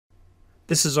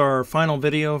This is our final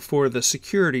video for the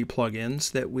security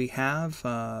plugins that we have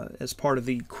as part of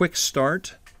the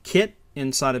Quickstart kit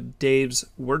inside of Dave's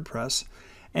WordPress,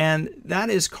 and that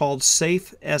is called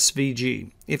Safe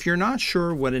SVG. If you're not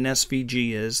sure what an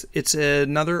SVG is, it's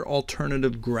another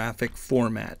alternative graphic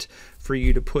format for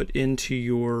you to put into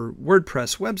your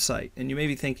WordPress website. And you may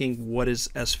be thinking, what is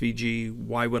SVG?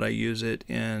 Why would I use it?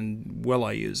 And will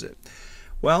I use it?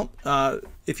 Well,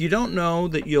 if you don't know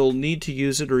that you'll need to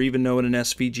use it or even know what an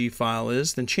SVG file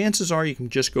is, then chances are you can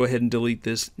just go ahead and delete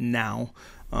this now.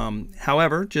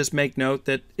 However, just make note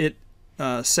that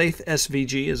Safe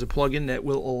SVG is a plugin that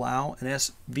will allow an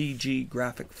SVG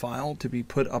graphic file to be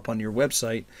put up on your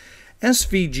website.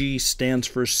 SVG stands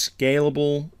for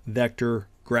Scalable Vector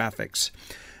Graphics.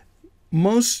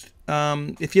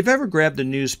 If you've ever grabbed a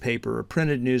newspaper, a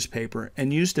printed newspaper,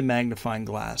 and used a magnifying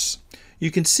glass, you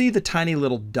can see the tiny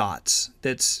little dots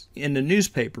that's in the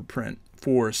newspaper print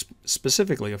for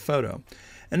specifically a photo.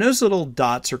 And those little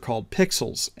dots are called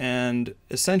pixels, and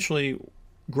essentially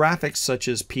graphics such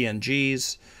as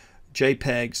PNGs,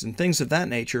 JPEGs, and things of that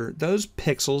nature, those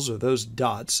pixels or those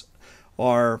dots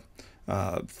are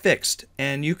fixed,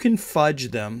 and you can fudge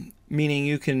them, meaning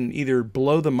you can either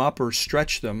blow them up or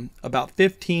stretch them about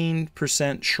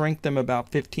 15%, shrink them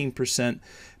about 15%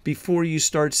 before you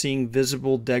start seeing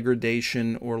visible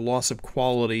degradation or loss of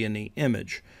quality in the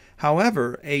image.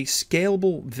 However, a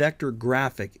scalable vector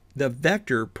graphic, the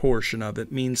vector portion of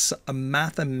it means a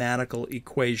mathematical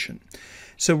equation.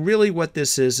 So really what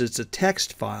this is, it's a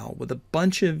text file with a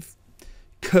bunch of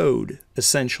code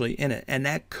essentially in it, and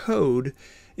that code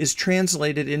is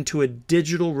translated into a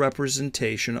digital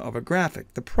representation of a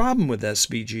graphic. The problem with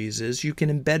SVGs is you can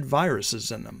embed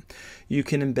viruses in them. You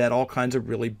can embed all kinds of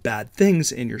really bad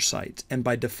things in your site, and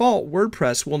by default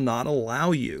WordPress will not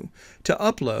allow you to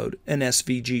upload an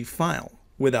SVG file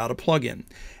without a plugin.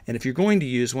 And if you're going to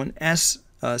use one,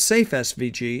 Safe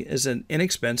SVG is an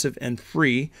inexpensive and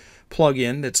free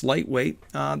plugin that's lightweight.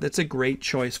 That's a great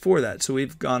choice for that, so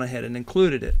we've gone ahead and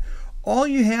included it. All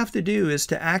you have to do is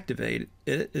to activate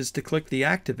it, is to click the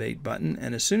activate button,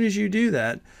 and as soon as you do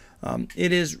that,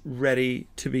 it is ready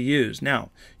to be used.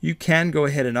 Now, you can go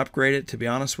ahead and upgrade it. To be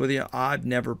honest with you, I've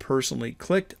never personally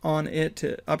clicked on it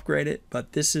to upgrade it,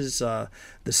 but this is the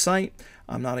site.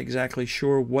 I'm not exactly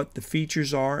sure what the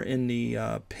features are in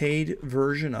the paid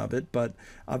version of it, but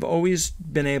I've always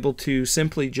been able to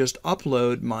simply just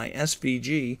upload my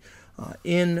SVG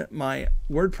in my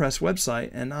WordPress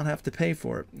website and not have to pay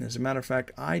for it. As a matter of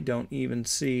fact, I don't even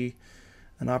see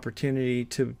an opportunity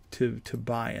to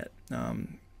buy it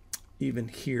even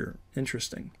here.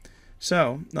 Interesting.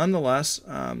 So nonetheless,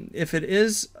 if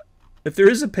there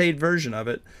is a paid version of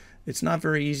it, it's not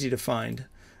very easy to find,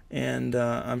 and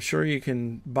I'm sure you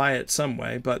can buy it some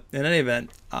way, but in any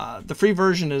event, the free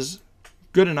version is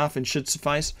good enough and should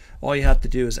suffice. All you have to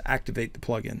do is activate the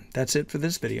plugin. That's it for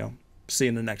this video. See you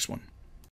in the next one.